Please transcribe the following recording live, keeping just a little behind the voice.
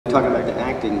talking about the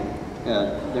acting,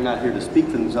 they're not here to speak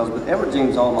for themselves, but Edward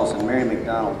James Olmos and Mary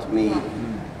McDonnell, to me,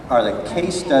 are the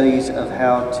case studies of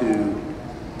how to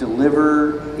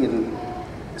deliver in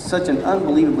such an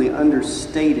unbelievably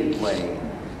understated way.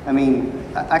 I mean,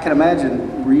 I can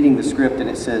imagine reading the script and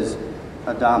it says,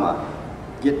 Adama,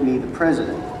 get me the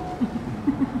president.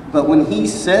 But when he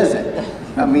says it,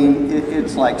 I mean,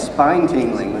 it's like spine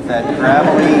tingling with that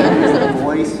gravelly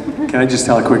voice. Can I just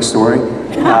tell a quick story?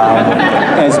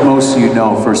 As most of you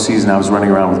know, first season I was running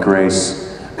around with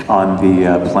Grace on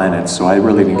the planet, so I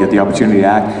really didn't get the opportunity to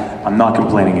act. I'm not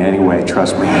complaining in any way,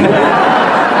 trust me.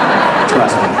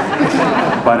 Trust me.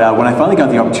 But when I finally got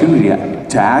the opportunity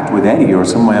to act with Eddie or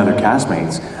some of my other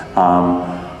castmates,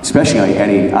 especially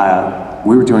Eddie,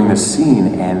 we were doing this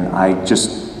scene and I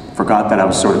just forgot that I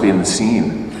was sort of in the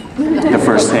scene. The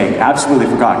first take, absolutely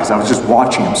forgot, because I was just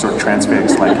watching him sort of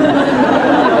transfixed, like.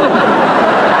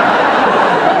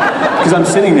 Because I'm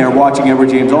sitting there watching Edward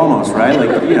James Olmos, right?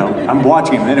 Like, you know, I'm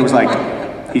watching him, and then it was like,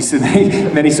 he's sitting there,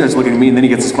 then he starts looking at me, and then he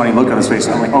gets this funny look on his face,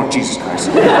 and I'm like, oh, Jesus Christ.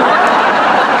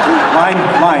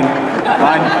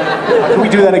 Line. Can we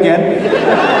do that again?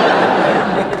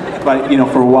 But, you know,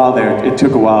 for a while there, it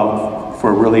took a while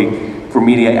for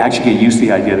me to actually get used to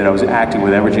the idea that I was acting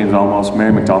with Edward James Olmos,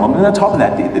 Mary McDonnell, and on top of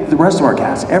that, the rest of our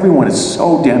cast, everyone is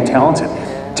so damn talented.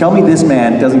 Tell me this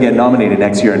man doesn't get nominated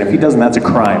next year, and if he doesn't, that's a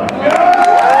crime.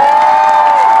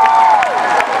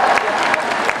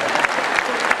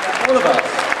 All of us.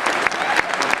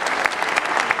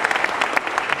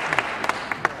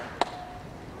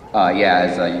 Yeah,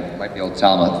 as you might be able to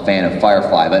tell, I'm a fan of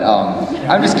Firefly, but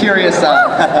I'm just curious,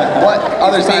 what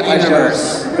other sci-fi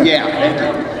shows? Yeah, thank you.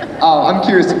 I'm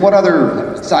curious, what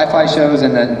other sci-fi shows,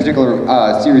 and in particular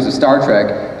series of Star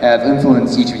Trek, have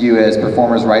influenced each of you as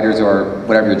performers, writers, or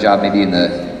whatever your job may be in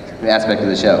the aspect of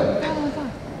the show?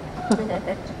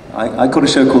 I caught a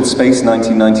show called Space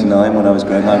 1999 when I was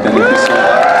growing up. I don't know if you saw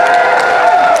that.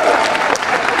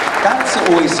 That's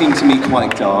always seemed to me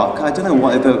quite dark. I don't know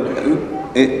why,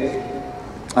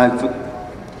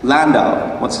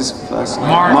 Landau, what's his first name?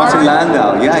 Martin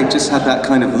Landau, yeah, he just had that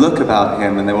kind of look about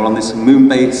him, and they were on this moon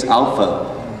base alpha.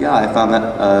 Yeah, I found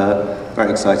that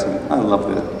very exciting. I love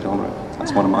the genre.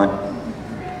 That's one of mine.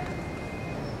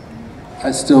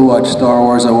 I still watch Star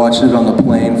Wars. I watched it on the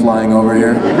plane flying over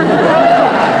here.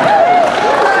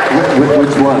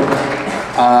 Which one?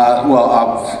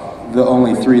 The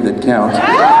only three that count.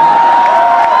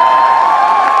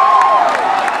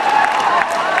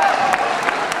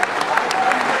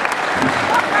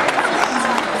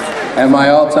 And my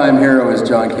all-time hero is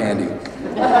John Candy.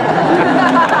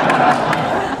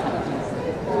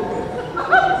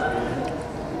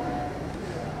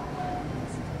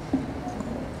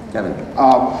 Kevin.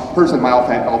 Personally, my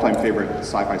all-time favorite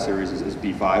sci-fi series is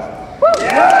B5.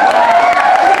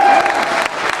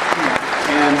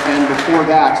 And before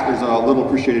that, there's a little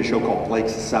appreciated show called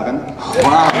Blake's 7.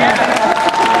 Wow.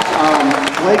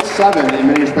 Blake's 7, in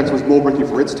many respects, was mold-breaking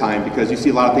for its time, because you see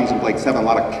a lot of things in Blake's 7, a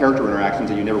lot of character interactions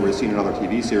that you never would have seen in other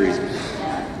TV series.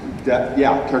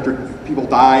 People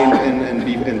die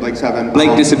in Blake's 7.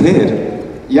 Blake disappeared.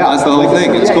 Yeah, that's the whole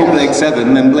thing. It's called Blake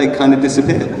 7, and Blake kind of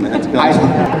disappeared.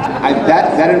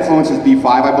 That influences B5,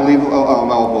 I believe.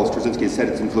 Well, Straczynski has said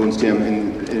it's influenced him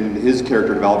in his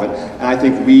character development, and I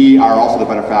think we are also the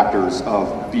benefactors of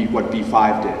what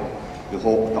B5 did.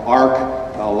 The arc,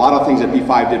 a lot of things that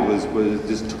B5 did was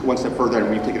just took one step further, and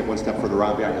we've taken it one step further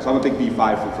around behind. So I'm a big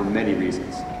B5 for many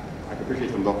reasons. I can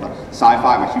appreciate from both.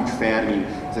 Sci-fi, I'm a huge fan. I mean,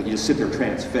 it's like you just sit there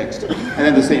transfixed. And then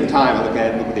at the same time, I look at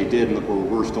it and look what they did and look where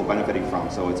we're still benefiting from.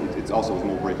 So it's also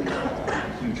mold-breaking. I'm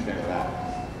a huge fan of that.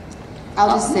 I'll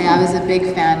just say I was a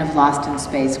big fan of Lost in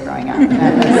Space growing up.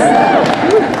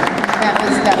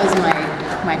 That was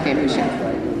my favorite show.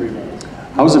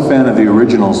 I was a fan of the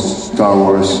original Star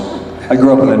Wars. I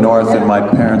grew up in the North, and my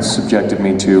parents subjected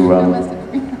me to,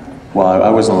 well, I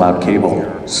wasn't allowed cable.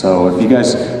 So if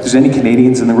there's any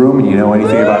Canadians in the room and you know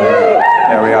anything about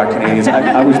there we are, Canadians.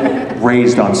 I was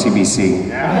raised on CBC.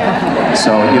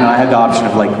 So, you know, I had the option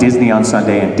of like Disney on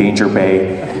Sunday and Danger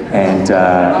Bay. And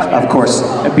of course,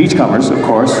 Beachcombers, of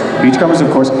course. Beachcombers, of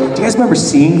course. Do you guys remember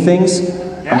Seeing Things?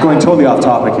 I'm going totally off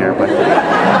topic here, but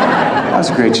that was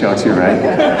a great show too, right?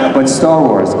 But Star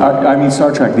Wars, I mean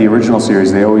Star Trek, the original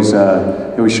series, they always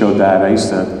showed that.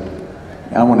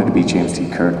 I wanted to be James T.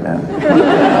 Kirk, man.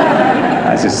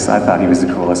 I thought he was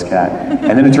the coolest cat.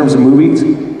 And then in terms of movies,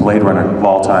 Blade Runner of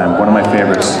all time, one of my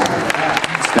favorites.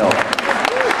 Still.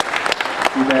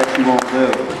 Too bad she won't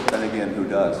live, but then again, who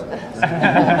does? He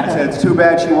said, it's too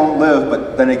bad she won't live,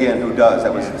 but then again, who does?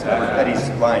 That was Eddie's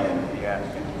line.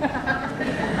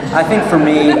 I think for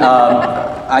me,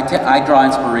 I draw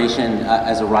inspiration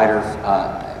as a writer,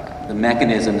 the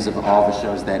mechanisms of all the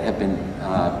shows that have been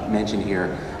mentioned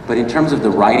here. But in terms of the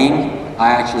writing, I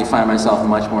actually find myself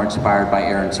much more inspired by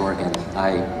Aaron Sorkin.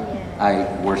 I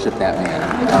worship that man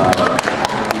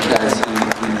because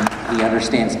he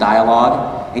understands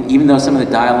dialogue, and even though some of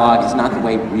the dialogue is not the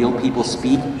way real people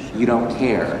speak, you don't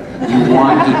care. You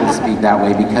want people to speak that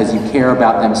way because you care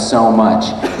about them so much.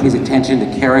 His attention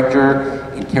to character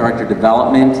and character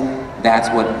development, that's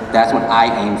what I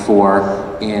aim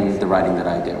for in the writing that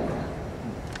I do.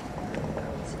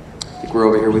 I think we're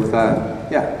over here with,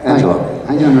 Angelo.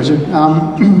 How you doing, Richard?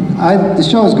 The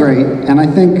show is great, and I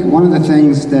think one of the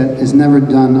things that is never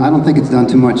done, I don't think it's done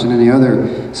too much in any other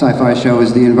sci-fi show,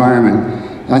 is the environment.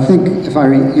 I think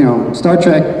Star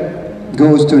Trek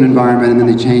goes to an environment and then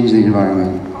they change the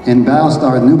environment. In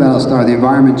BattleStar, the new BattleStar, the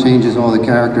environment changes all the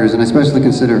characters, and I especially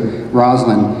consider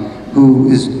Rosalind, who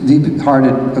is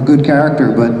deep-hearted, a good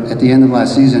character, but at the end of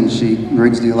last season, she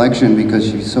rigs the election because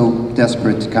she's so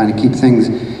desperate to kind of keep things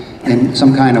in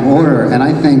some kind of order. And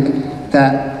I think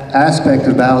that aspect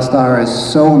of BattleStar is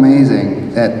so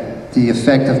amazing, that the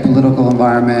effect of political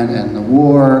environment and the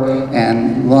war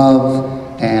and love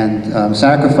and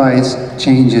sacrifice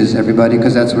changes everybody,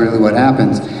 because that's really what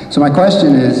happens. So my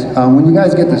question is, when you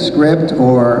guys get the script,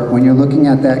 or when you're looking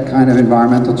at that kind of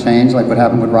environmental change, like what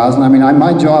happened with Rosalind, I mean,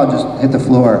 my jaw just hit the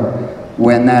floor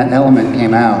when that element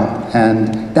came out.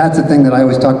 And that's the thing that I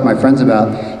always talk to my friends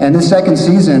about. And this second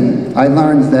season, I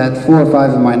learned that 4 or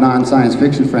 5 of my non-science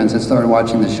fiction friends had started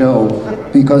watching the show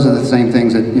because of the same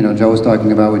things that Joe was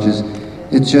talking about, which is,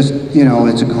 it's just,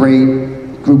 it's a great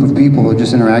group of people who are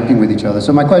just interacting with each other.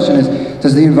 So my question is,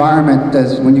 does the environment,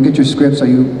 when you get your scripts, are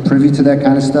you privy to that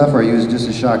kind of stuff, or are you just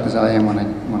as shocked as I am when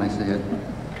I see it?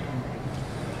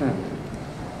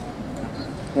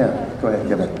 Yeah, go ahead,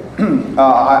 give it.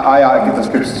 I get the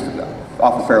scripts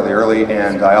often fairly early,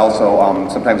 and I also,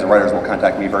 sometimes the writers will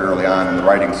contact me very early on in the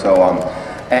writing, so,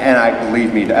 and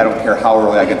believe me, I don't care how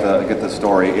early I get the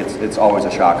story, it's always a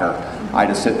shocker. I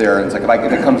just sit there, and it's like,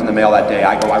 if it comes in the mail that day,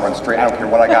 I run straight, I don't care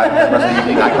what I got, the rest of the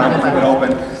evening, I come flip it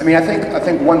open. I mean, I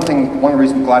think one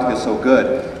reason Galactica is so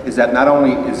good is that not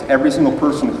only is every single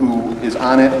person who is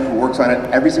on it, who works on it,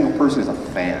 every single person is a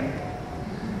fan.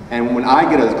 And when I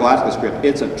get a Galactica script,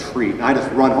 it's a treat. And I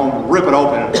just run home, rip it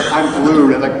open, and I'm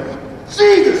glued, and like,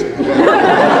 Jesus!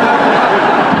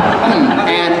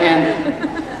 and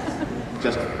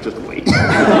just wait.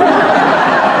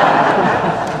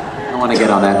 I want to get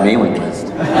on that mailing list.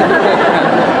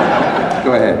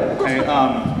 Go ahead. Hey,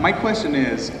 my question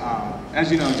is, as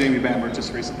you know, Jamie Bamber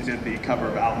just recently did the cover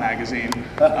of Out magazine.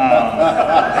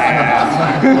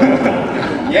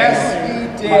 Yes,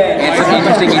 he did. And some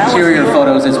interesting interior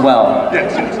photos as well.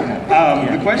 Yes, yes.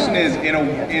 The question is,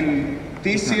 in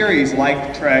these series,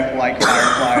 like Trek, like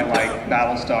Firefly, like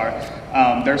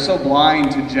BattleStar, they're so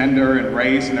blind to gender and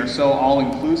race, and they're so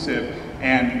all-inclusive.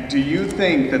 And do you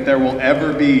think that there will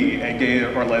ever be a gay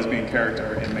or lesbian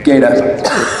character in mainstream science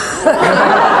fiction?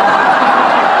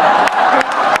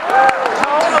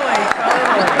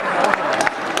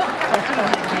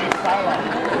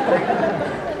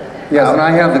 Yes, and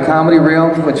I have the comedy reel,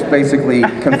 which basically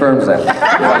confirms that.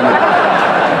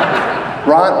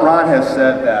 Ron has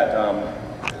said that,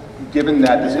 given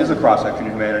that this is a cross-section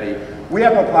of humanity, we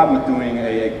have no problem with doing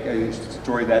a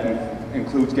story that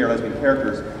includes gay or lesbian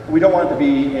characters. We don't want it to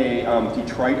be a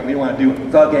Detroit, and we don't want to do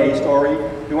the gay story.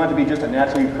 We want it to be just a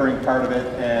naturally occurring part of it,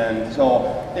 and so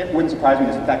it wouldn't surprise me.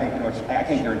 In fact, I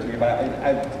can't guarantee you, but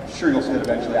I'm sure you'll see it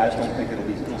eventually. I just don't think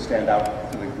it'll stand out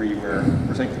to the degree where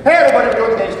we're saying, "Hey, everybody, we're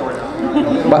doing a gay story now."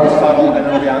 It'll be subtle, and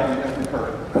it'll be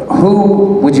recurring.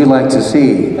 Who would you like to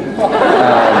see?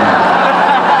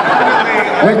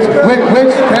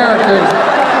 Which characters?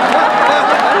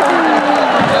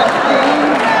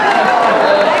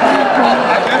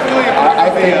 I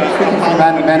think, speaking for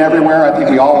men everywhere, I think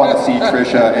we all want to see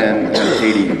Trisha and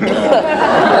Katie.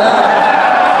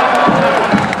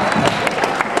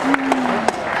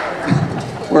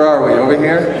 Where are we? Over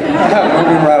here?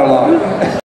 Moving right along.